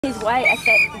His way at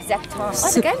that exact time.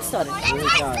 Oh, the game started.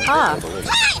 Ah. In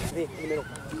the middle.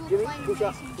 Jimmy, push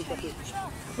up here.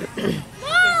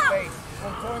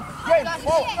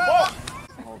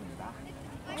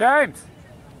 James!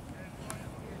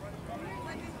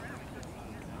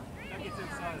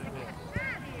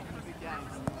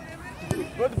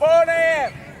 Good ball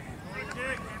there!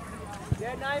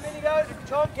 Yeah, name in you go.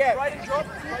 Chop, yeah. Right in chop.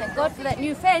 Thank God for that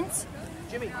new fence.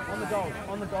 Jimmy, on the goal.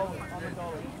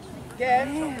 Yeah.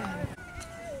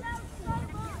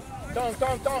 Tom,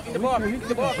 in the box,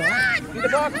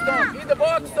 Tom. In the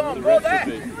box, Tom. Go there.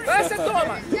 Pass it, Tom.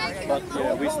 But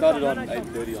yeah, we started on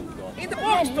 8:30 on the dot. In the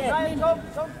box,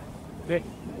 Tom. There.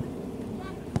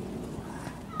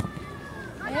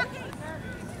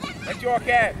 That's your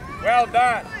cat. Well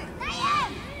done.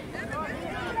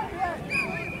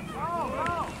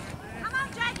 Come on,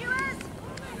 Jaguars.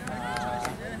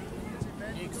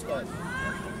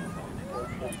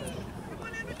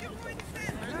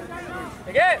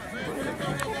 Again.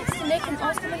 Next to Nick and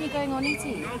ask him when you're going on ET.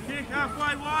 Kick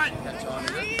halfway wide.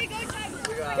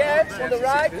 Cat on the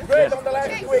right, Brad on the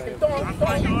left, quick. And Tom,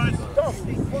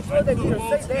 make sure that you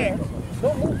stay there.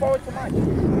 Don't move forward too much.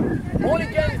 Only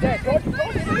James there. George, in the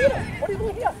middle. What are you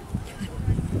doing here?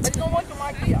 I don't want to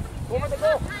mark here. Go over the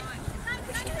goal.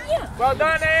 Well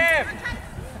done, Ives.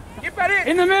 Keep it in.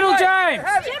 In the middle, James.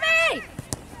 Jimmy!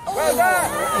 Well done.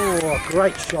 Oh,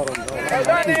 great shot on goal. Well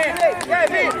done, Ives.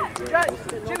 Yeah,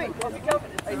 Jimmy, off you go.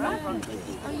 Oh,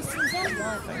 you see that?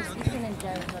 Right, because Ethan and Joe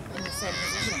are in the same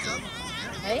position.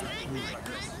 Hey?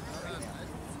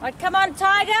 Right, come on,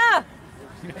 Tiger!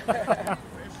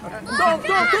 Tom.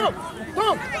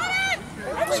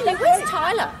 Actually, where's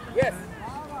Tyler? Yes.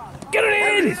 Get it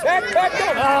in! Back,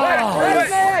 Tom.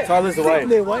 Tyler's away.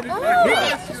 They're waiting.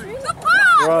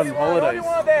 We're on holidays.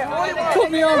 Put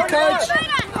me on, coach!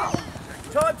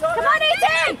 Come on,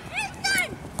 Ethan!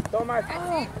 Thomas.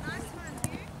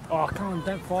 Oh, come on,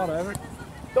 don't fight over it.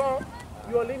 Tom,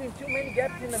 you are leaving too many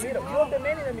gaps in the middle. You have the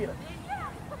man in the middle.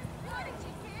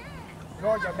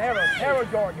 Georgia, narrow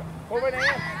Georgia. Over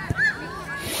there.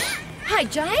 Hi,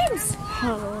 James!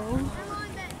 Oh.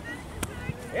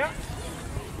 Yeah.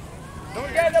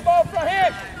 Don't get the ball from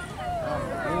him.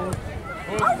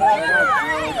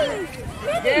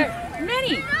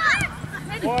 Manny!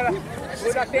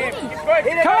 Good attempt. Keep going.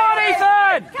 Come on,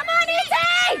 Ethan! Come on,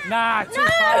 Ethan! Nah, too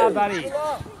far, buddy.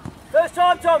 First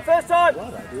time, Tom. First time.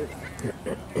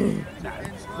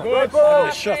 Good ball.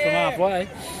 Just shot from halfway.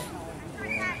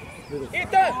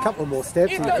 Ethan. A couple more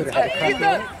steps and you could have had a crack on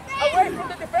it. Away from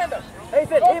the defender.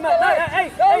 Ethan,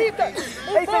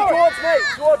 Ethan,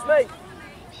 towards me.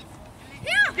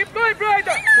 Keep going, Brayden.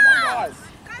 Come on, guys.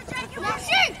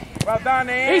 Well done,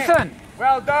 Ian. Ethan!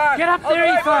 Well done. Get up there,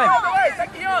 Ethan. All the way.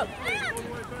 Take it on.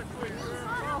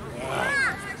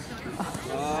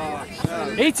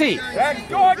 E.T. That's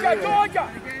Georgia.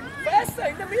 Faster,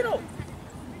 in the middle.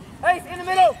 Ace, in the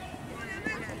middle.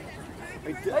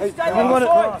 Ace,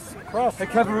 Cross. Hey,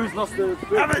 Cavaroo's lost the...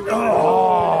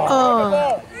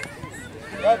 Oh.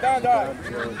 Well done, guys.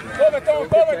 Cover,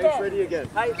 Tom. Ready again.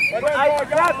 Hey,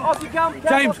 Cav, off you come.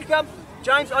 James. Off you come.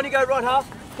 James, on you go, right half.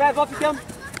 Cav, off you come.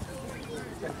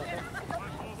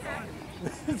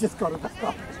 He just got it.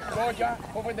 Georgia,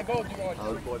 over the goal,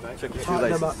 Georgia. Check your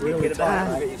Tighten them up shoelaces. really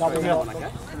tight. Double up.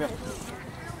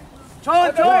 Tom.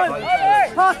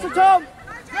 Pass to Tom.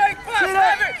 Great pass,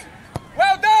 David.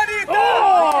 Well done, Ethan.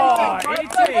 Oh, E.T.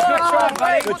 Good try,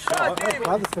 buddy. Good shot. My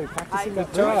brother's been practicing that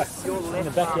Try. In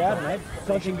the backyard, mate.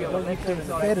 Dodging it.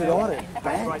 Fed it on it.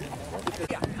 Bang.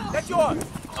 That's yours.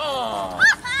 Oh.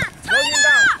 Throw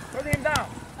him down.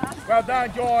 Well done,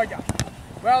 Georgia.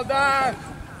 Well done.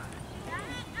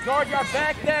 Georgia,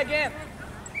 back there again.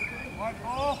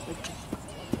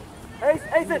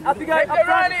 Ethan, up you go.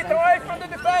 Run it away from the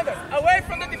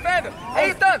defender.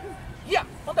 Ethan, yeah,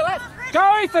 on the left.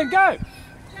 Go, Ethan, go!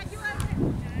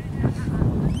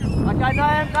 Okay,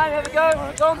 Naam, have a go.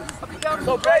 Tom, up you go.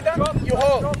 So, Brayden, you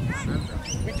hold.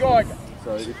 With Georgia.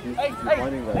 So if you're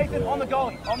finding that... Ethan, on the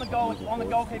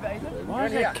goalkeeper, Ethan. Why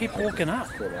does that keep walking up?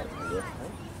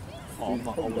 Oh,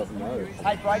 Mahon doesn't know.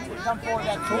 Hey, Brayden, come forward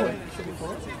that forward.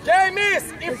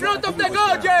 James, in front of the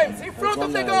goal, James. In front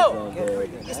of the goal.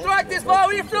 Strike this ball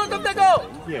in front of the goal.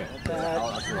 Yeah.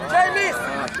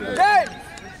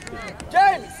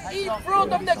 James, in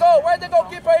front of the goal, where the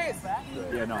goalkeeper is.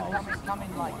 Yeah, no. Come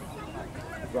in late.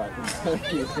 Right.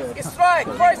 Strike,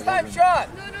 first time shot.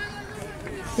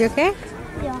 You okay?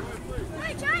 Yeah.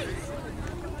 Hey, James!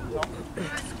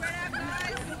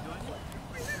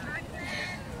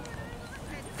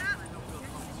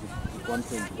 one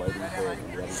team's waiting for it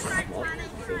and the other team's not.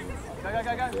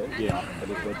 Go. Yeah. But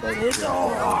if they're both...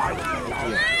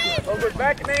 Go good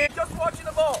back, man. Just watching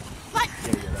the ball.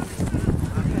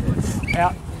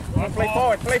 Out. Play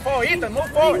forward. Ethan,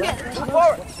 move forward. Move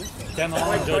forward. Down the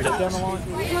line, Georgia. Down the line.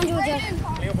 Come on, Georgia.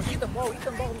 Eat the ball.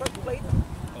 Play.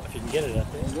 Oh, if you can get it up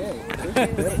there. Yeah.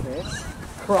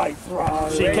 Great throw.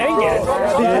 She can get it.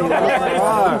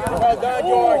 Well done,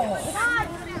 George.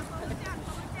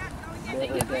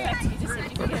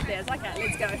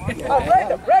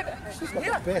 Brandon. She's got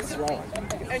the best throw.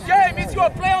 And James, it's your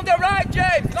play on the right,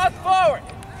 James, not forward.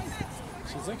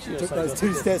 She's actually Took also those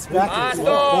 2 steps back and Master.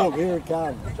 oh, here it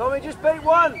comes. Tommy, just beat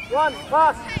one,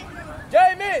 pass.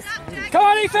 James! Come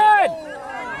on, Ethan!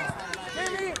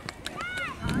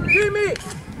 Jimmy!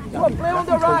 You play on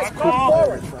the right, not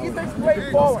forward. Ethan's play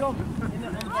forward.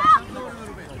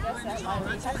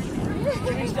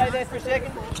 Jimmy, stay there for a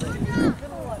second.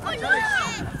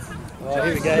 Oh,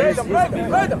 here we go.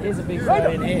 Here's a big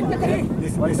throw in here.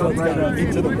 This one's going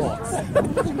into the box.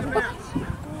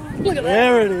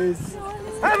 There it is.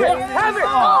 Have it!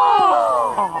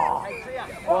 Oh!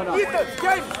 Ethan,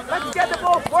 James, let's get the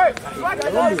ball first. Strike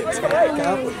the ball straight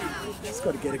away. Just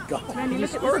got to get a goal. Name.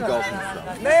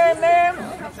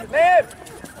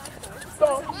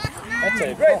 Stop. That's a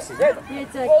Great.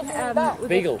 It's a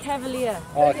Beagle. Cavalier.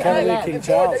 Oh, Cavalier King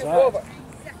Charles, right?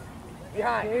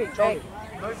 Behind. Tommy.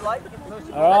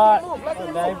 All right. Let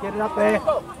Dave, get it up there.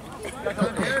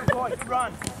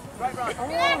 Run.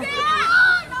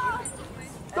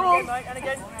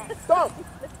 Stop.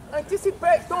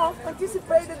 Anticipate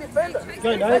the defender.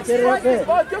 Go, Dave, get it up there.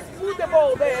 Ball, just put the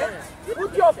ball there.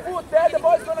 Put your foot there. The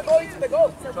ball is going to go into the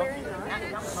goal.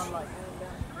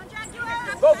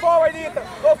 Go forward, Ethan.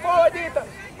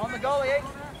 On the goalie,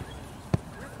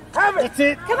 Have it. That's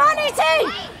it. Come on, E.T.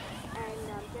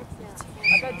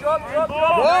 Okay, drop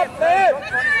there.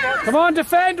 Come on,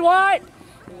 defend, White!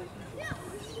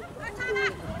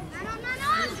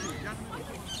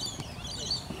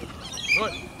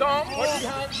 Good. Tom,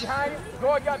 behind.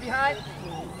 Georgia behind.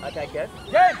 Okay, good.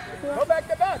 James, go back to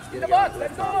the box. In the box.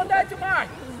 Let's go on that to Mark.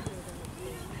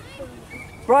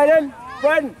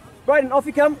 Brayden, off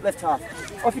you come. Left half.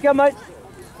 Off you come, mate.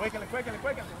 Quickly.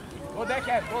 Go there,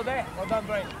 Kev. Go there. Well done,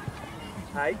 Brayden.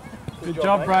 Hey. Good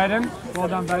job, Brayden. Well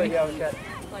done, buddy. Elbow.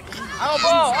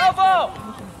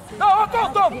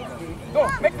 Go.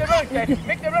 Make the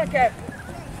run, Kev.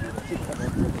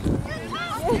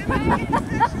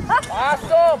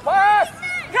 Pass.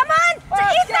 Come on,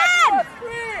 Ethan!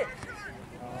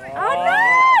 Oh no!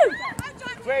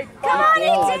 Great Come on,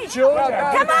 E.T.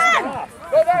 Come on!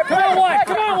 Go there, Come on,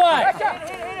 White.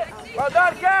 Well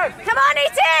done, Kev. Come on,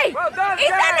 E.T. Well done,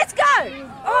 Ethan, Kev. let's go!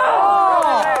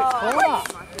 Oh!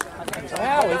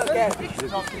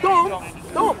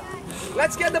 Don't.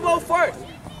 Let's get the ball first.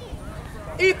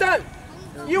 Ethan,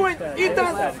 you and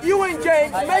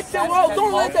James, make the wall.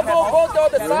 Don't let the ball go to the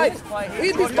other side.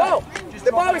 Hit this ball.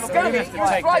 The ball is coming. You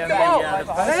strike the ball.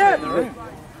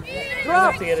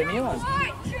 Drop. To get a new one.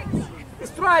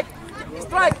 Strike,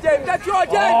 James. That's your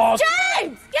James. Oh,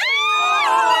 James! Go!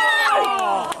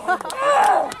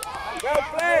 Well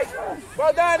played.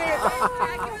 Well done, Ethan.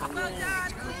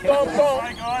 Don't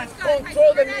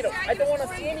control the middle. I don't want to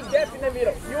see any gap in the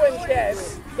middle. You and Kev,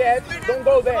 don't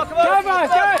go there. Come on,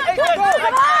 Kev.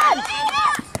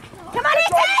 Come on,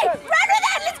 Ethan! Run with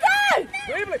it! Let's go!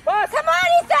 Dribbling, pass. Come on,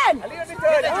 Ethan! A little bit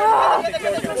early.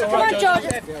 Come on,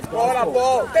 Georgia! Ball up,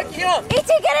 ball. Take it on. E.T.,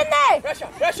 get in there!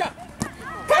 Pressure.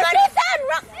 Come on, Ethan!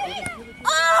 Oh!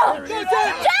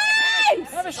 James!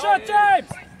 Have a shot, James.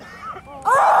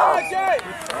 Oh! James.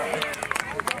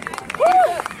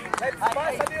 Let's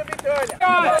pass a little bit early.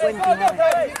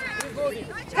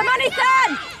 Come on,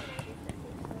 Ethan!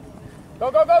 Go.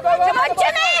 Come on,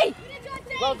 Jimmy!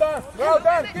 Well done.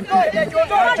 Keep going.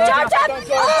 Come on, Georgia!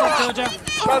 Oh! Georgia.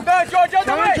 Well done, Georgia. All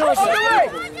the way.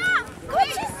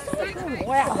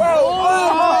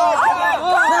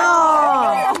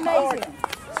 Amazing.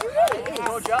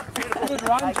 Good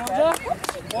run, Georgia.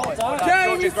 Well done.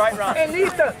 James and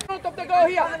Ethan. Front of the goal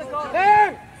here.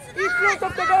 Name. In front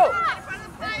of the goal.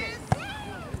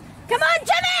 Come on,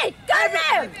 Jimmy! Go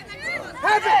there!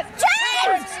 Have it.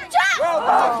 James! Well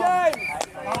done, James.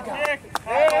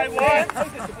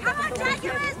 Come on,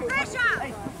 Jaguars, pressure!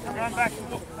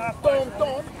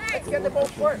 Don't. Let's get the ball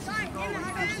first.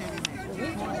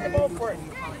 Get the ball first.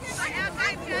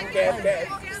 Okay.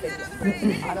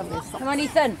 Come on,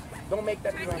 Ethan. Don't make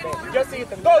that run there. Just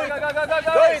Ethan. Go, Ethan.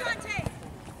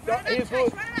 Go. He's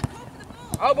good.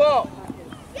 Elbow.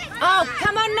 Oh,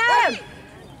 come on now!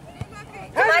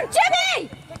 Come on, Jimmy!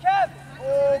 Kev.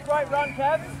 Oh, great run,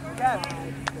 Kev.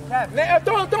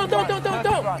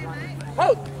 Don't.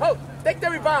 Hold. Take the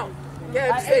rebound.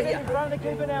 Kev, stay here.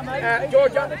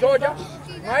 Georgia.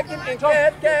 Mike and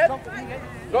Kev.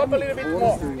 Drop a little bit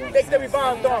more. Take the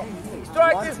rebound, Tom.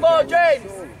 Strike this ball,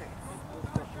 James.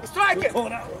 Strike it. Come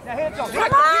on, Tom!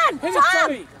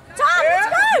 Tom, Yeah.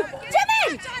 let's go!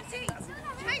 Jimmy!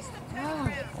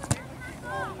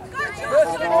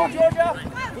 Georgia.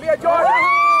 Clear, Georgia.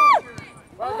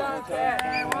 Well done,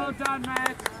 Kev. Well done,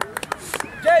 man.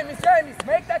 James,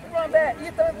 make that run there.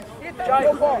 Ethan,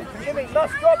 go ball. Jimmy,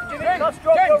 last drop, Jimmy, last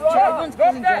drop. Everyone's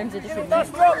calling James a Jimmy, different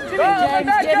last name. drop.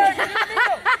 Jimmy, James.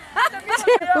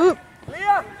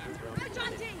 Clear.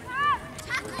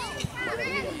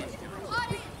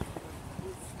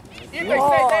 Ethan,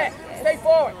 stay there. Stay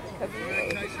forward.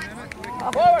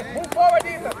 Move forward,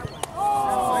 Ethan.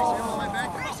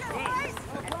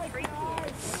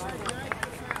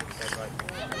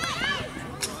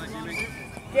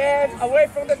 Get away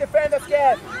from the defenders,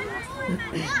 get.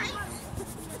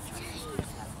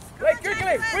 Play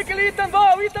quickly, Ethan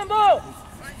ball.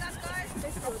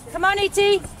 Come on,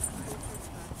 E.T.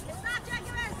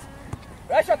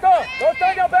 Pressure, Tom. Don't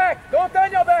turn your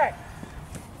back.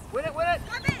 Win it.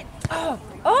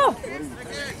 Oh!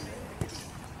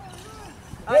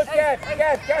 Good, Kev.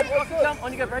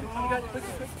 On you go, Brady. On you go. Quick.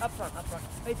 Up front.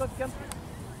 Hey, fuck, come.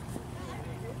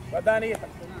 Well done, Ethan.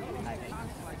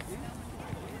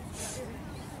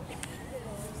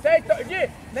 Stay,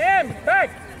 Nam, back.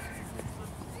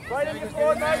 Right on your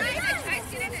forward, man.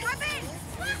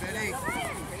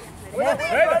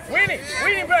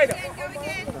 Winning, Brayden.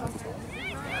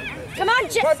 Come on,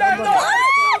 Jimmy! Well done, Tom.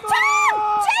 Tom!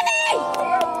 Jimmy!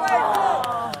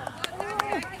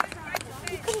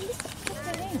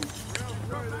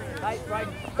 Hey,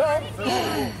 Brady. Tom,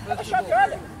 that's a shot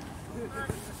early.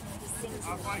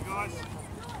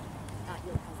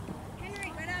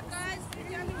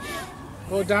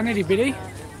 Well done, Eddie Bitty.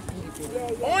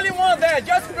 Only one there,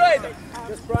 just Brayden.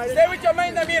 Stay with your man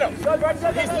in the middle.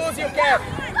 He's losing your cap.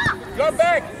 Drop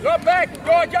back,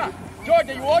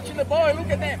 Georgia, you watching the ball, look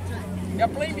at them. They're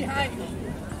playing behind you.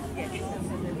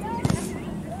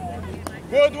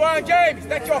 Good one, James.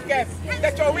 That's your cap.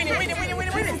 That's your winning.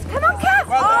 Come on, Kev!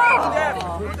 Well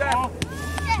done, good job.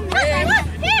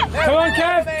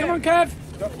 Come on, Kev.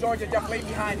 Georgia, they're playing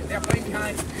behind you.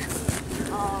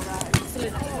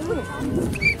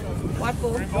 White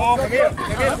ball. Come here.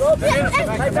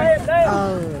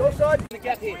 Go side. The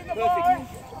gap here. Perfect.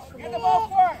 Get the ball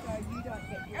forward.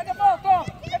 Get the ball, Tom.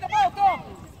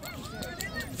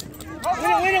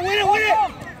 Win it.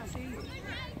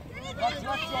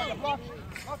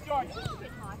 Block, Georgia.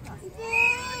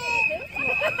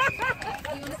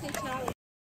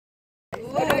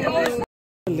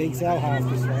 Lynx out half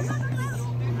this one.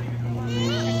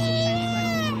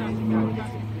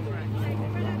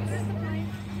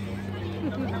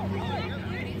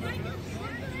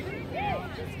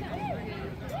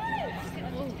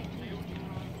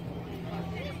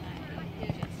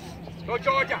 Go,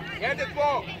 Georgia. Get this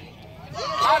ball.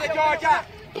 Out of Georgia.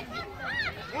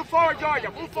 Move forward,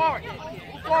 Georgia. Move forward.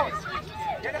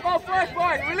 Get the ball first,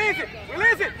 boys. Release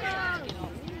it.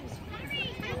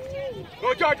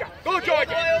 Go, Georgia.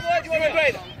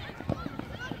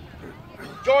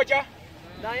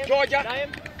 Georgia.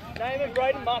 Name and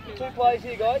Brayden, mark the 2 players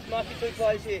here, guys.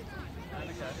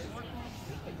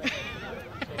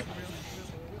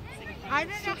 I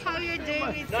don't know how you're doing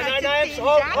with No, such a names. thing,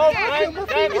 Hold.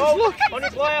 Jack. On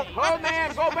your player. Hold, man.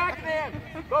 Go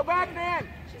back, man.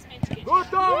 Good,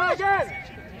 Tom, again.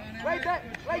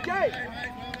 Play Jay.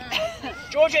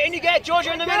 Georgia, in you get.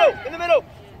 Georgia in the middle.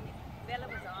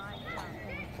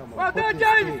 Well done,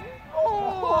 James.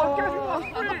 Oh, guess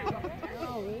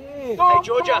Hey,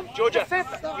 Georgia, you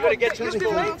got to get to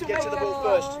the ball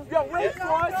first. You're waiting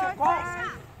for us to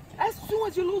pass. As soon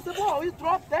as you lose the ball, you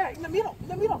drop there in the middle.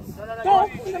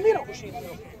 Don't in the middle.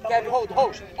 Kevin,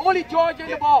 hold. Only Georgia in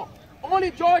the ball.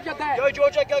 Only Georgia there. Go,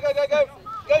 Georgia, go. Go,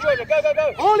 Georgia,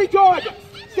 go. Only Georgia.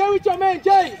 Stay with your man,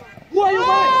 James. Who are you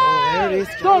man? There it is.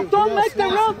 Don't make the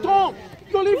run, Tom.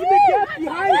 You're leaving the gap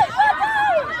behind.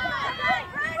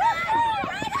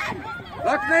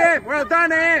 Look there.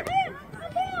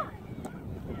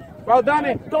 Well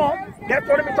done, Tom. That's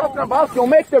what I'm talking about. You'll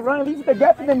make the run, leave the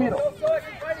gap in the middle.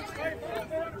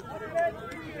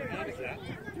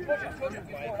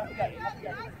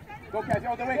 Go, Cash,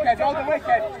 all the way,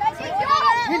 Cash.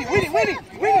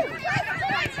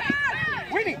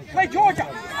 Winning. Play Georgia.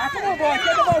 Come on, boy.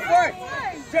 Get the ball first.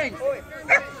 James.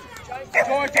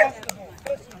 Georgia.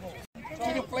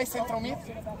 Can you play central mid?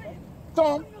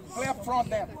 Tom, play up front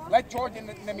then. Let George in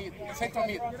the mid, central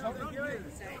mid. Go,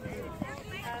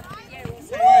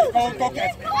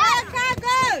 Kev.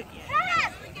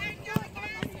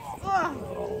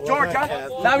 Georgia,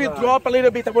 now you drop a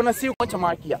little bit. I want to see you want to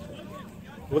mark here.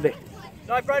 Go there.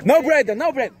 No, Brandon,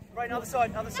 no, Brandon. Right, other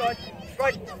side.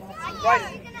 Right.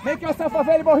 Make yourself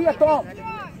available here, Tom.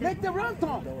 Make the run,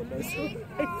 Tom. Down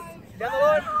the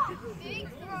line.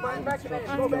 Back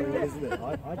there. Go back there.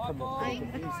 I'd come up with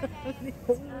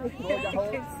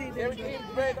Everything,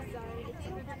 Brandon.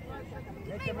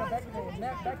 Make the run back there.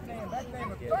 Back there.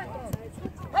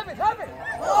 Have it.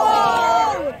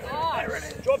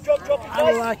 Drop it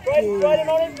close. Right and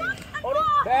on him.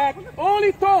 Back.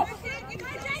 Only Tom.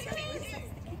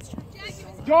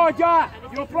 Georgia,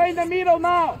 you play in the middle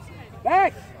now.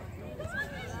 Back,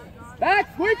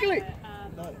 quickly.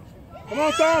 Come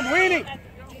on, Tom, winning,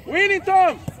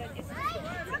 Tom.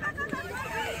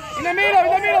 In the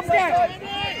middle, Scott.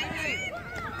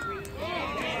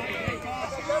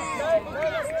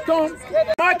 Tom,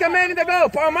 mark a man in the goal.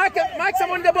 Paul, mark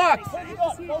someone in the box.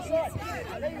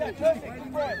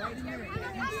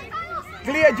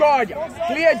 Clear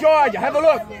Georgia. Have a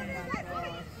look.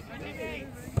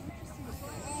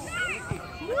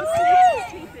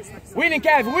 Winning,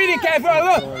 Kev,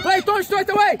 look. Play Tom straight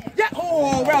away. Yeah.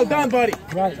 Oh, well done, buddy.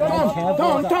 Right,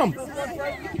 Tom.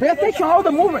 Pay attention all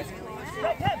the movement.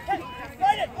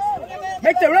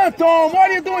 Make the run, Tom. What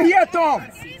are you doing here, Tom?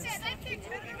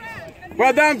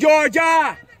 Well done,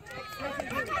 Georgia.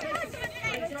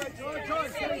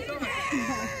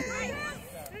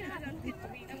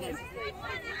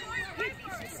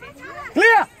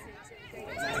 Clear.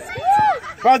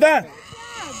 Well done.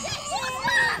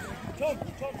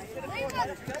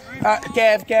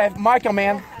 Kev, mark your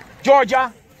man.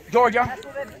 Georgia.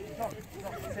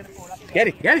 Get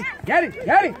it.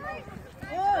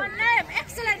 Oh, Liam,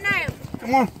 excellent, Liam.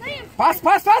 Come on. Pass.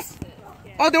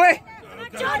 All the way.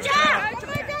 Georgia!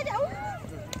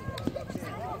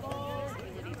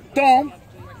 Tom.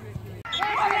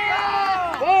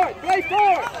 Play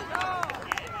forward.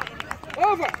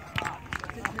 Over.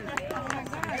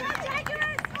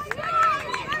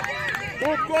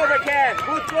 Good cover, Kev.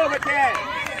 Good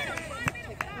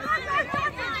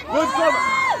cover.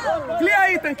 Clear,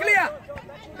 Ethan, clear.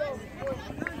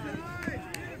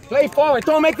 Play forward.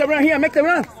 Don't make the run here. Make the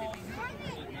run.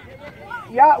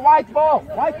 Yeah, white ball.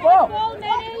 White ball.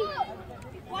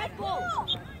 White ball.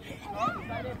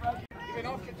 Give it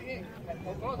off to him.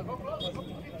 Go closer.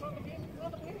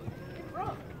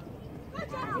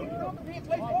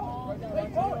 Play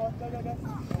forward.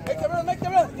 Make the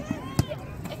run.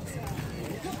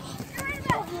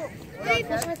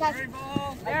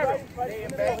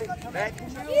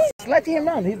 Let him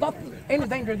run. He's not any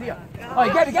danger there. Oh,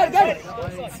 get it. Oh,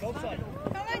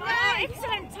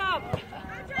 excellent, Tom.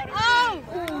 Oh!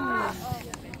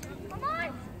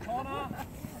 Come on.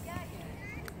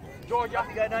 Georgia,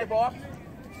 you got the ball.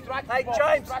 Hey,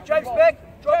 James back.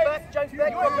 Drop back. James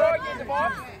back. In the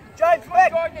box. James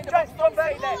back. Come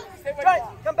back. James,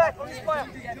 come back on this player.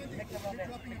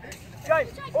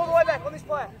 James, all the way back on this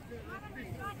player.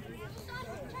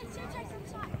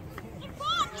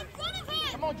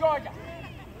 Come on, Georgia.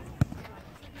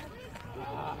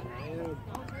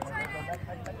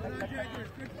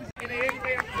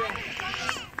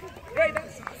 Great,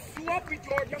 swap with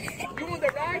Georgia. You on the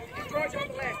right and Georgia on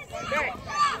the left.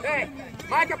 Back.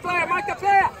 Mark the player.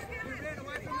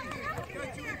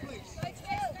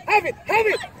 Have it.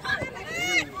 Hey,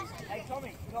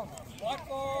 Tommy, come. White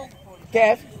ball.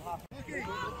 Kev.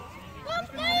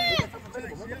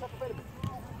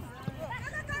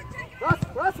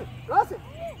 Russ it.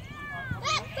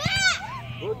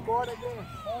 Good board again.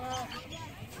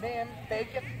 Man,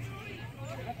 take it.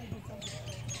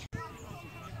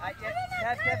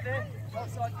 Kev there.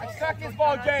 Extract this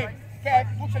ball, James. Kev,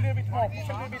 push a little bit more.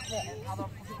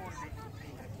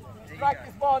 Strike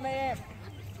this ball, man.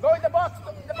 Go in the box,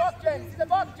 James. Make the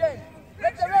run,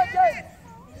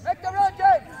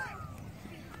 James.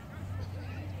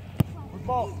 Good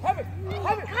ball. Have it. Come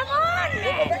on!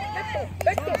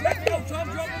 Let's go.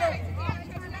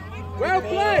 Well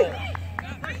played.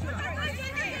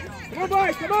 Come on,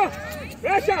 boys, come on.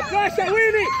 Rush up,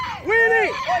 Winnie.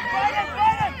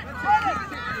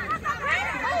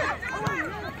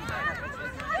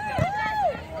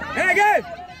 And again.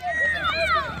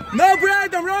 No,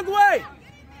 Brandon, wrong way.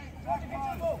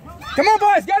 Come on,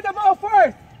 boys, get the ball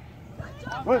first.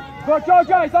 Go,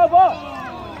 Georgia, it's our ball.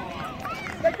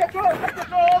 Take the throw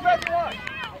over everyone.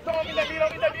 Tom in the middle,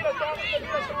 Tom in the middle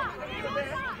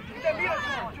there. In the middle,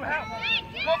 Tom, you have.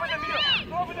 Go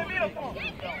over the middle, Tom.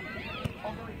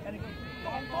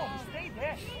 Tom, stay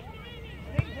there.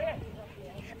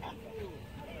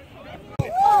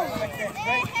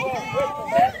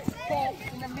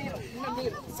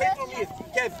 middle. Straight through mid.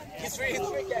 Kev, he's free,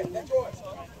 Kev. That's yours.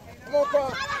 Come on,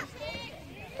 Tom.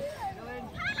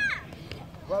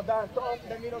 Well done, Tom.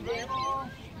 The middle game.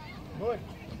 Good.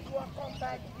 You are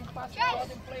contact. You can pass the ball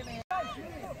and play, man.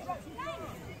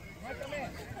 Right, come in.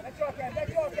 That's your Kev.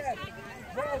 That's your Kev.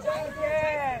 Well done,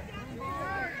 Kev.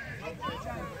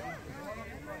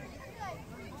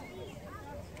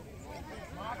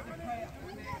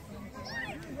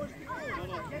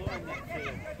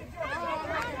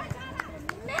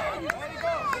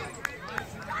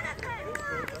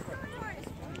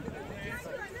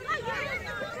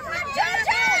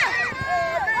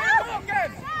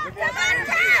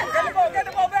 Get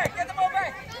the ball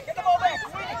back.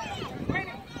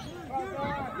 Winning.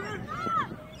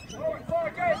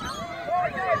 Forward, James.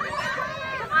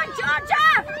 Come on, Georgia!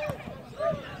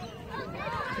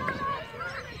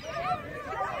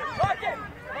 Lock it.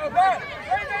 Well done.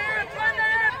 Turn the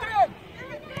end through.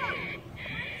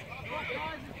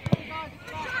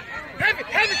 Have it,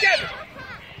 Kevin.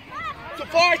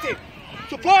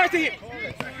 Support him.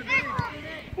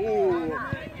 Ooh.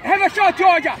 Have a shot,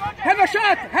 Georgia. Have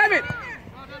it.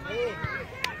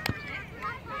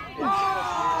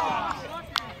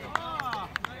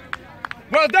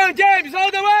 Well done, James, all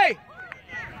the way.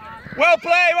 Well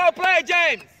played,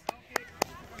 James.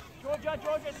 Georgia,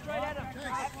 straight at him.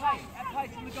 At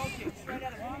pace from the goal kick. Straight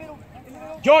at him. In the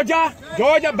middle.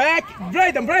 Georgia, back.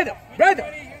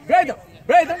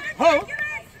 Braden. Hold.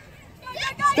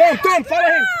 Tom, follow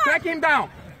him. Track him down.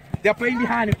 They're playing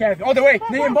behind you, Kevin. All the way.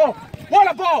 Near him, ball. What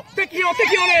a ball. Take it on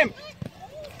him.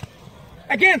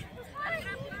 Again.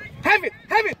 Have it.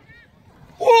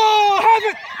 Whoa, have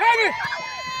it.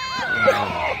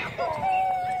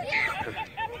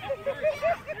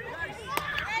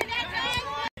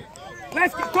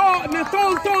 Let's get Tom,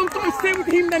 stay with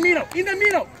him in the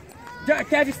middle.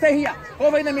 Kevin, stay here.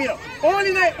 Over in the middle.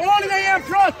 Only the in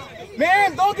front.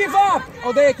 Man, don't give up.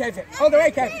 All the way, Kevin. All the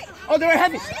way,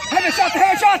 have it. Have a shot.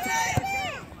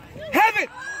 Have it.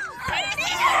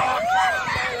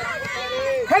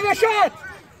 Have a shot.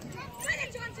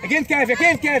 Against Kevin.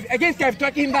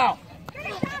 Track him down.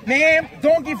 Man,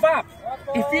 don't give up.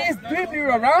 If he is dribbling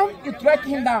around, you track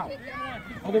him down.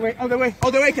 All the way,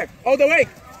 Kevin. All the way.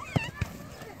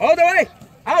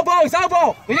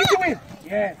 Elbow. We need to win.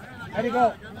 Yeah. There you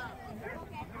go.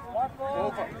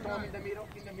 Over. Tom in the middle.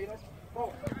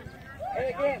 Forward. And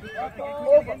again.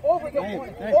 Over the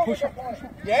corner.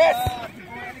 Yes.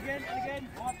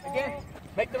 Again.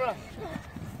 Make the run.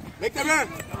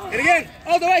 And again.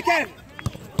 All the way, Ken.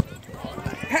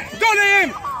 Go to him.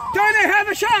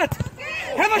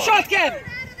 Have a shot, Ken.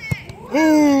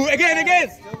 Ooh, again.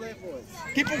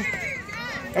 Keep him.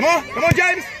 Come on,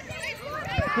 James.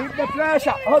 Keep the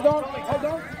pressure. Hold on.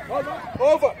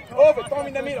 Over. Tom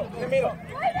in the middle. Yeah,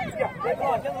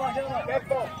 get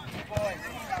ball.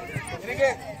 And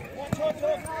again.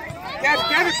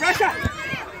 Kevin, pressure.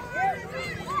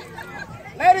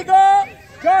 Let it go.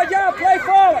 Georgia, play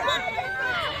forward.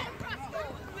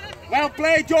 Well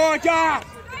played, Georgia.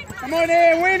 Come on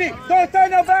in, winning. Don't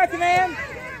turn your back, man.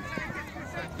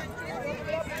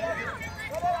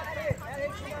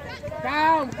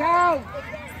 Down.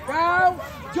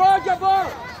 Georgia ball.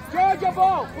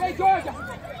 Play Georgia.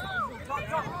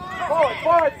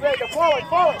 Forward, Trader. Forward.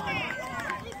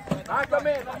 I come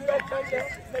in.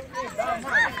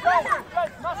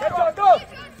 Get your goal.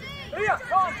 Here,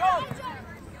 come.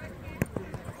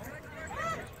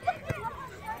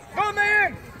 Go, man.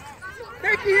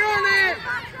 Take it on, man.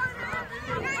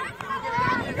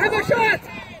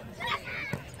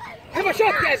 Have a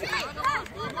shot, guys.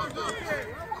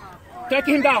 Track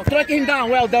him down.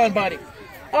 Well done, buddy.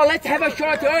 Oh, let's have a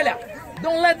shot earlier.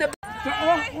 Don't let the...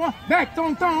 Back,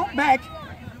 Tom, back.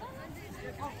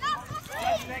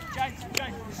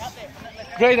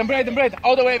 Braden.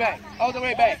 All the way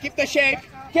back. Keep the shape.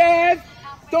 Kev,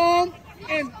 Tom,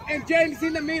 and James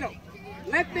in the middle.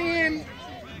 Let them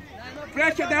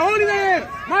pressure. They're only there.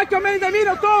 Michael in the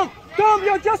middle. Tom,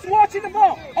 you're just watching the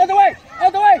ball. All the way.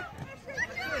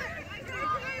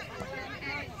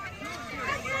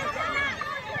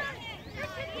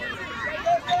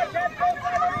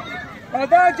 Well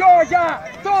done, Georgia.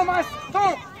 Tom,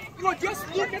 you just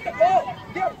look at the ball.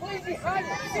 They're playing behind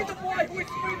you. See the boy who is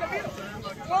free in the middle.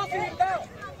 Closing him down.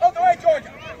 All the way,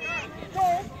 Georgia.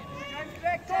 Tom,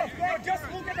 just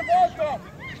look at the ball, Tom.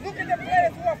 Look at the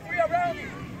players who are free around you.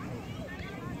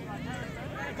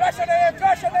 Pressure the end.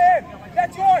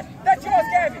 That's yours,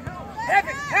 Kevin.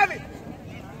 Have it.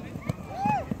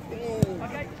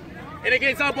 Okay. And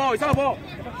again, it's our ball. Let's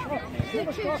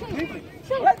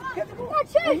get the ball.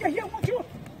 Here, watch you.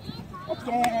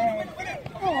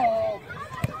 Oh.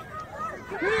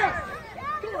 Here.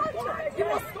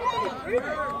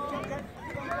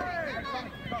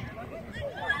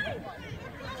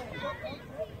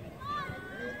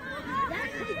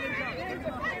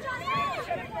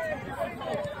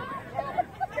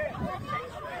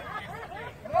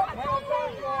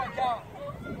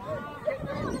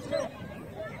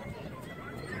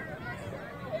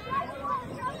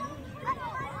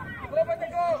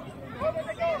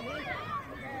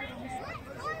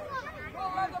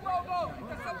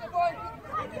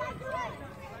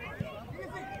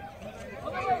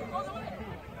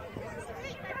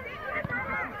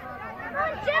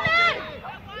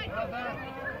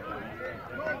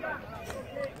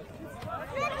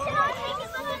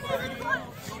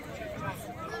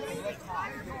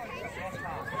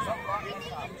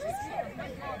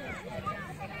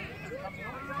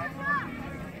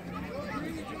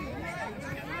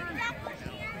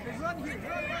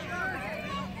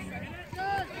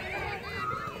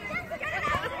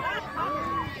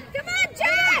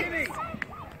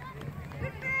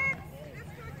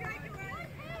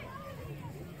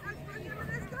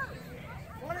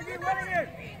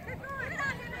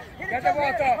 Get the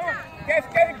ball, Tom. Get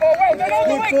it, ball. Well done all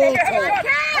the way.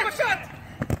 Have a shot.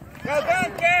 Well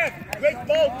done, Kev. Great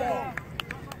ball, Tom.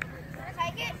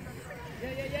 Take it.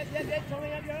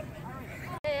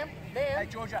 Hey,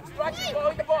 Georgia. Strike this ball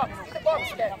in the box. In the box,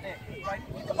 Kev. Right,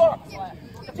 in the box.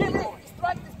 Jimmy,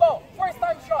 strike this ball. First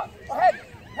time shot. Ahead.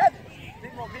 Head.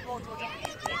 Big roll, Georgia.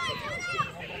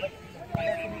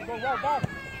 Well done.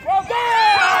 Well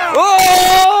done!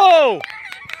 Oh!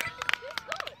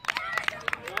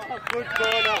 Good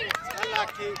corner.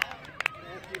 Unlucky.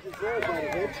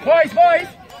 Boys,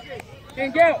 can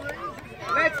go.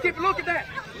 Let's keep look at that.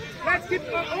 Let's keep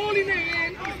all in the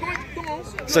end. He's going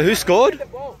to go. So who scored?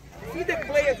 See the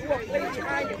players who are playing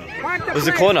behind him. Mark the It was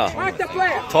the player. corner. Mark the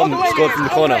player. Tom scored from the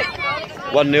corner.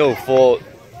 1-0 for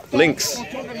Lynx.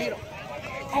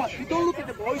 Oh, you don't look at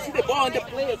the ball. You see the ball and the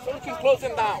player, so you can close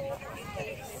them down.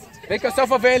 Make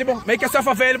yourself available. Make yourself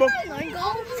available.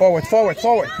 Forward.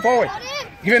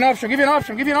 Give an option.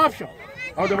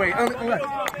 All the way.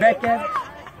 Back end.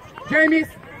 James,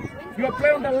 you are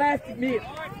playing on the left mid.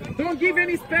 Don't give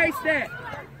any space there.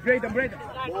 Braden.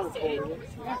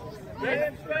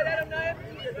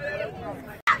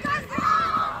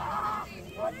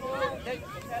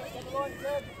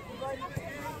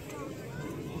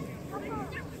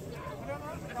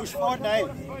 Push forward, Dave.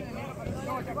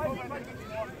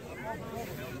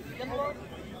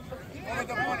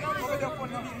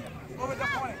 Over the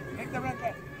point. Make the run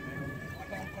back.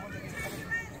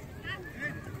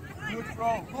 Good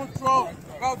throw.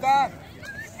 Well done.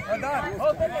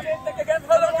 Hold it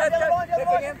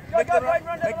again. Make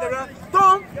the run.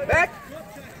 Tom, back.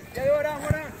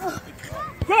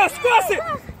 Cross it.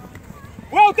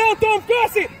 Well done, Tom.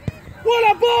 Cross it. What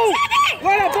a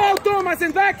ball, Thomas.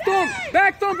 And back, Tom.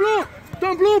 Blue.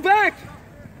 Tom, Blue, back.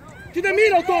 To the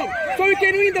middle, Tom. So we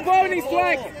can win the ball and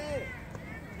strike.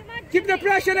 Keep the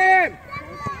pressure, AM.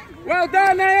 Well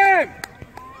done, AM.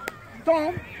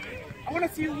 Tom, I want to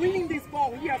see you winning this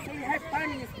ball here so you have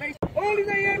time and space. Only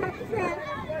the AM up front.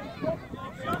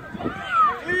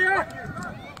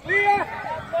 Clear.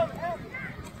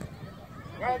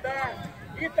 Well done.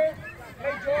 Ethan,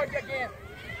 play George again.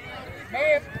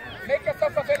 Make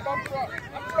yourself available up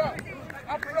front.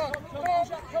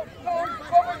 Tom,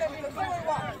 cover the middle.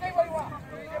 Stay where you are.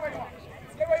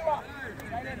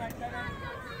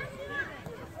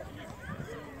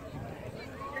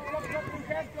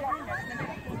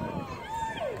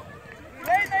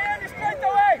 Play the end straight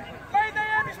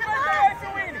away to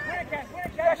win.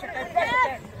 Pressure.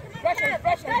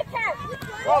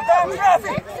 Well done,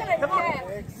 Travis. Come on.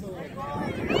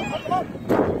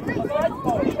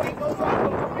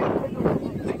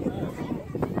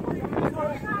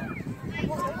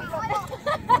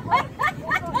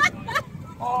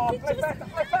 Oh, play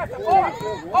faster.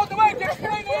 All the way, just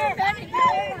play the end.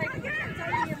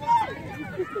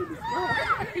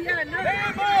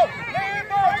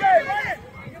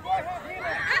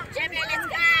 Jimmy, let's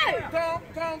go!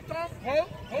 Tom,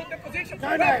 hold the position.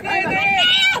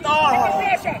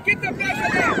 Keep the pressure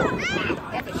there.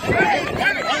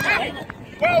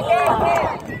 Well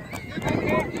done,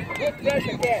 good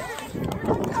pressure there.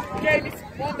 James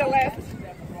on the left.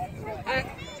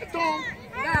 Tom,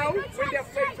 now when they're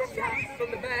playing from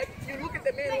the back, you look at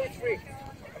the man who is free.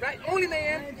 Right? Only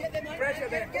man, pressure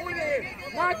there. Only man.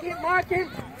 Mark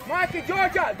him,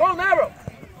 Georgia. Go narrow.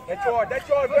 That's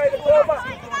yours, Braden. Over.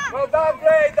 Well done,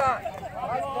 Braden.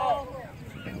 Nice ball.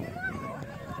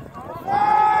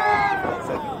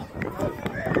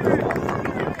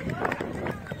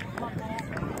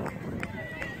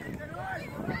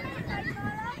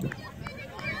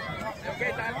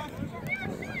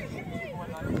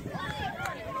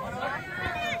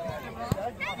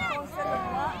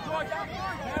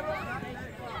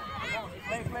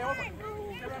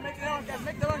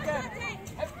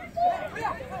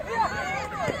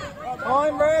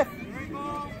 Time, ref.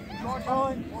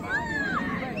 Time.